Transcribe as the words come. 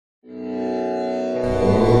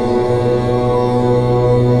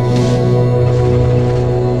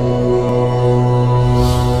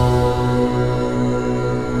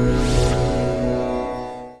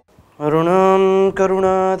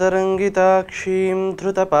విశాలాక్షీం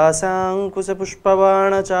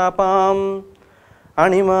ధృతపాశాంకుశపుష్పబాణచాపాం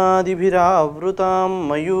అణిమాదిభిరావృతాం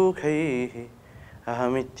మయూఖైః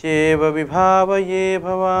అహమిత్యేవ విభావయే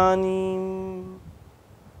భవానీం.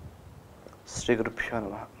 శ్రీ గురుభ్యో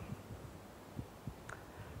నమః.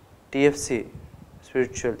 TFC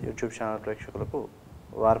spiritual YouTube channel ప్రేక్షకులకు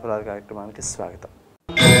వారఫలాల కార్యక్రమానికి స్వాగతం.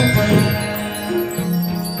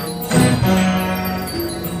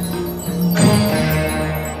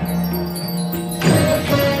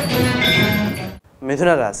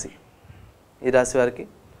 మిథున రాశి. ఈ రాశి వారికి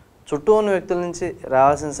చుట్టూ ఉన్న వ్యక్తుల నుంచి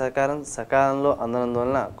రావాల్సిన సహకారం సకాలంలో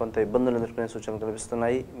అందనందువలన కొంత ఇబ్బందులు ఎదుర్కొనే సూచనలు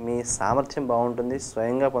కనిపిస్తున్నాయి. మీ సామర్థ్యం బాగుంటుంది,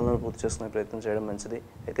 స్వయంగా పనులను పూర్తి చేసుకునే ప్రయత్నం చేయడం మంచిది.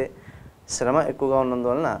 అయితే శ్రమ ఎక్కువగా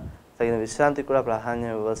ఉన్నందువలన తగిన విశ్రాంతికి కూడా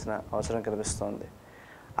ప్రాధాన్యం ఇవ్వాల్సిన అవసరం కనిపిస్తోంది.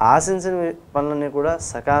 ఆశించిన పనులన్నీ కూడా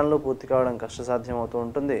సకాలంలో పూర్తి కావడం కష్టసాధ్యం అవుతూ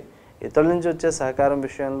ఉంటుంది. ఇతరుల నుంచి వచ్చే సహకారం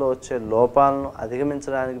విషయంలో వచ్చే లోపాలను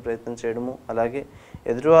అధిగమించడానికి ప్రయత్నం చేయడము, అలాగే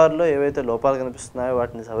ఎదుటివారిలో ఏవైతే లోపాలు కనిపిస్తున్నాయో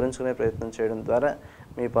వాటిని సవరించుకునే ప్రయత్నం చేయడం ద్వారా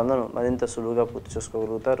మీ పనులను మరింత సులువుగా పూర్తి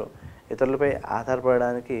చేసుకోగలుగుతారు. ఇతరులపై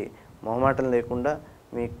ఆధారపడడానికి మొహమాటం లేకుండా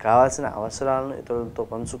మీకు కావాల్సిన అవసరాలను ఇతరులతో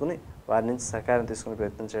పంచుకుని వారి నుంచి సహకారం తీసుకునే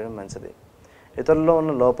ప్రయత్నం చేయడం మంచిది. ఇతరుల్లో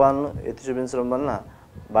ఉన్న లోపాలను ఎత్తి చూపించడం వలన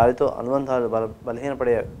వారితో అనుబంధాలు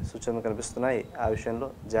బలహీనపడే సూచనలు కనిపిస్తున్నాయి. ఆ విషయంలో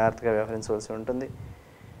జాగ్రత్తగా వ్యవహరించవలసి ఉంటుంది.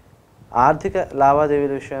 ఆర్థిక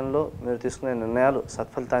లావాదేవీల విషయంలో మీరు తీసుకునే నిర్ణయాలు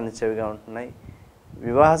సత్ఫలితాన్ని ఇచ్చేవిగా ఉంటున్నాయి.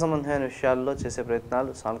 వివాహ సంబంధమైన విషయాల్లో చేసే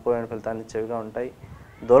ప్రయత్నాలు సానుకూలమైన ఫలితాన్ని ఇచ్చేవిగా ఉంటాయి.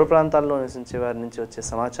 దూర ప్రాంతాల్లో నివసించే వారి నుంచి వచ్చే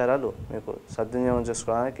సమాచారాలు మీకు సద్వినియోగం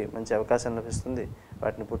చేసుకోవడానికి మంచి అవకాశం లభిస్తుంది.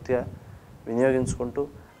 వాటిని పూర్తిగా వినియోగించుకుంటూ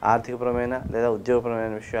ఆర్థికపరమైన లేదా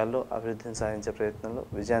ఉద్యోగపరమైన విషయాల్లో అభివృద్ధిని సాధించే ప్రయత్నంలో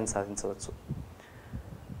విజయాన్ని సాధించవచ్చు.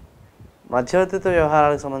 మధ్యవర్తిత్వ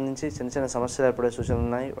వ్యవహారాలకు సంబంధించి చిన్న చిన్న సమస్యలు ఏర్పడే సూచనలు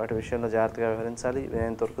ఉన్నాయి. వాటి విషయంలో జాగ్రత్తగా వ్యవహరించాలి.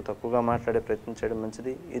 వీలైనంత వరకు తక్కువగా మాట్లాడే ప్రయత్నం చేయడం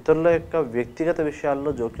మంచిది. ఇతరుల యొక్క వ్యక్తిగత విషయాల్లో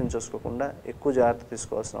జోక్యం చేసుకోకుండా ఎక్కువ జాగ్రత్త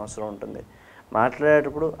తీసుకోవాల్సిన అవసరం ఉంటుంది.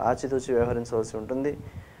 మాట్లాడేటప్పుడు ఆచితూచి వ్యవహరించవలసి ఉంటుంది.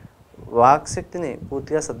 వాక్శక్తిని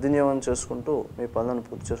పూర్తిగా సద్వినియోగం చేసుకుంటూ మీ పనులను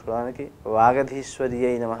పూర్తి చేసుకోవడానికి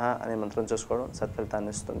వాగధీశ్వర్యై నమః అనే మంత్రం చేసుకోవడం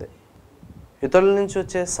సత్ఫలితాన్ని ఇస్తుంది. ఇతరుల నుంచి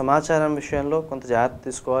వచ్చే సమాచారం విషయంలో కొంత జాగ్రత్త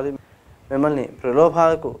తీసుకోవాలి. మిమ్మల్ని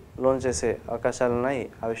ప్రలోభాలకు లోను చేసే అవకాశాలు ఉన్నాయి.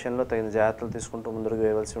 ఆ విషయంలో తగిన జాగ్రత్తలు తీసుకుంటూ ముందుకు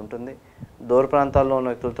వేయవలసి ఉంటుంది. దూర ప్రాంతాల్లో ఉన్న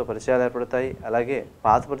వ్యక్తులతో పరిచయాలు ఏర్పడతాయి. అలాగే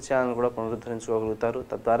పాత పరిచయాలను కూడా పునరుద్ధరించుకోగలుగుతారు.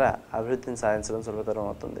 తద్వారా అభివృద్ధిని సాధించడం సులభతరం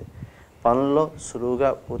అవుతుంది. పనుల్లో సులువుగా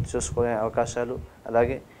పూర్తి చేసుకునే అవకాశాలు,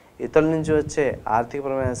 అలాగే ఇతరుల నుంచి వచ్చే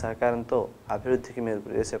ఆర్థికపరమైన సహకారంతో అభివృద్ధికి మీరు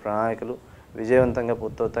చేసే ప్రణాళికలు విజయవంతంగా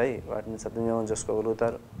పూర్తవుతాయి. వాటిని సద్వినియోగం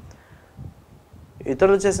చేసుకోగలుగుతారు.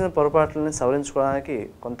 ఇతరులు చేసిన పొరపాట్లని సవరించుకోవడానికి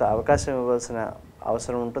కొంత అవకాశం ఇవ్వాల్సిన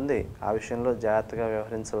అవసరం ఉంటుంది. ఆ విషయంలో జాగ్రత్తగా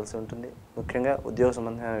వ్యవహరించవలసి ఉంటుంది. ముఖ్యంగా ఉద్యోగ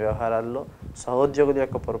సంబంధమైన వ్యవహారాల్లో సహోద్యోగుల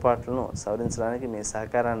యొక్క పొరపాట్లను సవరించడానికి మీ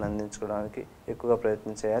సహకారాన్ని అందించుకోవడానికి ఎక్కువగా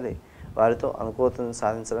ప్రయత్నం చేయాలి. వారితో అనుకూలతను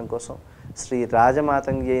సాధించడం కోసం శ్రీ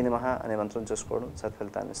రాజమాతంగ్యై నమః అనే మంత్రం చేసుకోవడం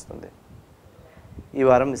సత్ఫలితాన్ని ఇస్తుంది. ఈ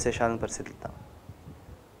వారం విశేషాలను పరిశీలిద్దాం.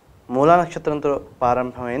 మూలా నక్షత్రంతో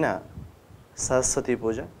ప్రారంభమైన సరస్వతి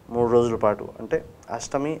పూజ 3 రోజుల పాటు, అంటే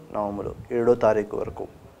అష్టమి నవములు 7వ తారీఖు వరకు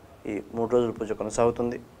ఈ 3 రోజుల పూజ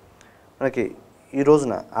కొనసాగుతుంది. మనకి ఈ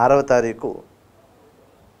రోజున 6వ తారీఖు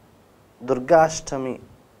దుర్గాష్టమి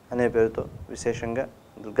అనే పేరుతో విశేషంగా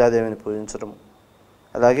దుర్గాదేవిని పూజించడం,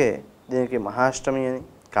 అలాగే దీనికి మహాష్టమి అని,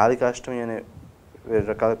 కాళికాష్టమి అనే వేరు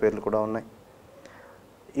రకాల పేర్లు కూడా ఉన్నాయి.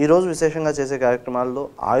 ఈరోజు విశేషంగా చేసే కార్యక్రమాల్లో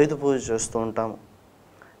ఆయుధ పూజ చేస్తూ ఉంటాము.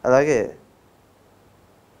 అలాగే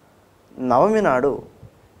నవమి నాడు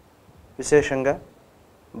విశేషంగా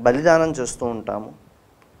బలిదానం చేస్తూ ఉంటాము.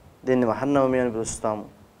 దీన్ని మహర్నవమి అని పిలుస్తాము.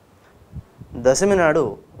 దశమి నాడు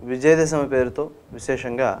విజయదశమి పేరుతో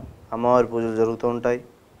విశేషంగా అమ్మవారి పూజలు జరుగుతూ ఉంటాయి.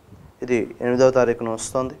 ఇది 8వ తారీఖున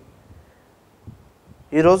వస్తుంది.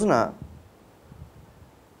 ఈ రోజున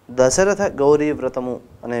దశరథ గౌరీ వ్రతము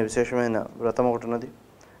అనే విశేషమైన వ్రతం ఒకటి ఉన్నది.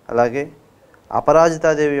 అలాగే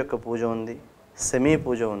అపరాజితాదేవి యొక్క పూజ ఉంది, శమీ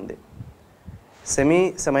పూజ ఉంది. శమీ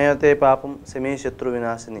శమయతే పాపం, శమీ శత్రు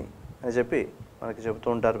వినాశిని అని చెప్పి మనకి చెబుతూ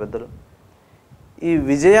ఉంటారు పెద్దలు. ఈ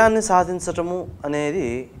విజయాన్ని సాధించటము అనేది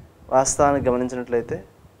వాస్తవానికి గమనించినట్లయితే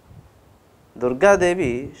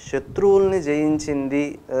దుర్గాదేవి శత్రువుల్ని జయించింది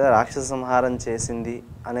లేదా రాక్షస సంహారం చేసింది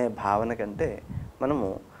అనే భావన కంటే మనము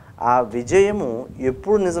ఆ విజయము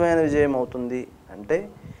ఎప్పుడు నిజమైన విజయం అవుతుంది అంటే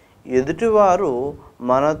ఎదుటివారు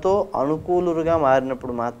మనతో అనుకూలుగా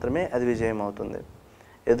మారినప్పుడు మాత్రమే అది విజయం అవుతుంది.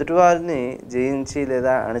 ఎదుటివారిని జయించి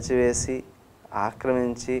లేదా అణచివేసి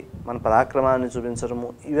ఆక్రమించి మన పరాక్రమాన్ని చూపించడము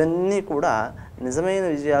ఇవన్నీ కూడా నిజమైన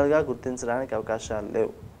విజయాలుగా గుర్తించడానికి అవకాశాలు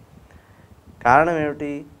లేవు. కారణం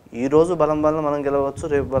ఏమిటి? ఈరోజు బలం వల్ల మనం గెలవచ్చు,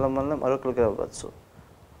 రేపు బలం వల్ల మరొకరు గెలవచ్చు.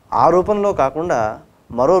 ఆ రూపంలో కాకుండా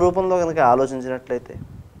మరో రూపంలో కనుక ఆలోచించినట్లయితే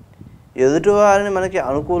ఎదుటివారిని మనకి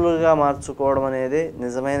అనుకూలంగా మార్చుకోవడం అనేది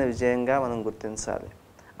నిజమైన విజయంగా మనం గుర్తించాలి.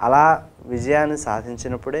 అలా విజయాన్ని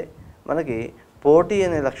సాధించినప్పుడే మనకి పోటీ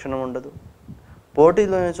అనే లక్షణం ఉండదు.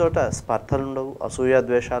 పోటీలోని చోట స్పర్ధలు ఉండవు, అసూయ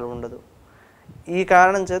ద్వేషాలు ఉండదు. ఈ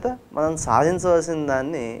కారణం చేత మనం సాధించవలసిన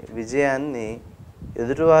దాన్ని, విజయాన్ని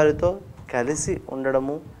ఎదుటివారితో కలిసి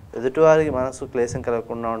ఉండడము, ఎదుటివారికి మనసు క్లేశం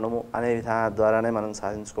కలగకుండా ఉండము అనే విధానం ద్వారానే మనం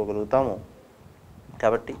సాధించుకోగలుగుతాము.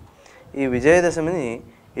 కాబట్టి ఈ విజయదశమిని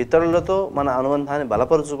ఇతరులతో మన అనుబంధాన్ని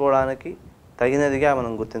బలపరుచుకోవడానికి తగినదిగా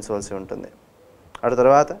మనం గుర్తించవలసి ఉంటుంది. అటు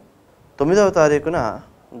తర్వాత 9వ తారీఖున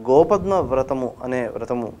గోపద్మ వ్రతము అనే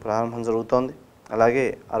వ్రతము ప్రారంభం జరుగుతోంది. అలాగే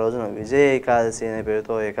ఆ రోజున విజయ ఏకాదశి అనే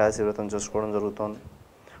పేరుతో ఏకాదశి వ్రతం చేసుకోవడం జరుగుతోంది.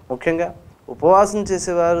 ముఖ్యంగా ఉపవాసం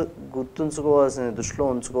చేసేవారు గుర్తుంచుకోవాల్సిన, దృష్టిలో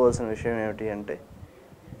ఉంచుకోవాల్సిన విషయం ఏమిటి అంటే,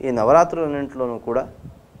 ఈ నవరాత్రులన్నింటిలోనూ కూడా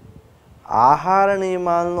ఆహార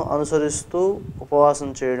నియమాలను అనుసరిస్తూ ఉపవాసం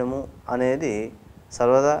చేయడము అనేది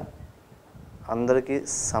సర్వదా అందరికీ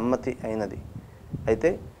సమ్మతి అయినది. అయితే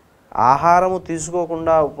ఆహారము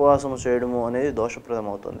తీసుకోకుండా ఉపవాసము చేయడము అనేది దోషప్రదం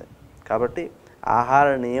అవుతుంది. కాబట్టి ఆహార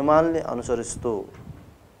నియమాల్ని అనుసరిస్తూ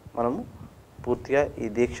మనము పూర్తిగా ఈ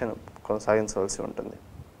దీక్షను కొనసాగించవలసి ఉంటుంది.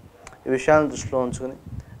 ఈ విషయాలను దృష్టిలో ఉంచుకొని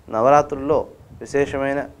నవరాత్రుల్లో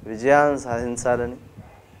విశేషమైన విజయాలను సాధించాలని,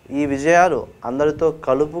 ఈ విజయాలు అందరితో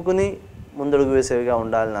కలుపుకుని ముందడుగు వేసేవిగా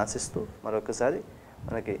ఉండాలని ఆశిస్తూ మరొకసారి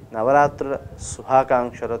మనకి నవరాత్రుల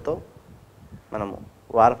శుభాకాంక్షలతో మనము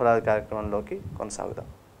వారఫలాల కార్యక్రమంలోకి కొనసాగుదాం.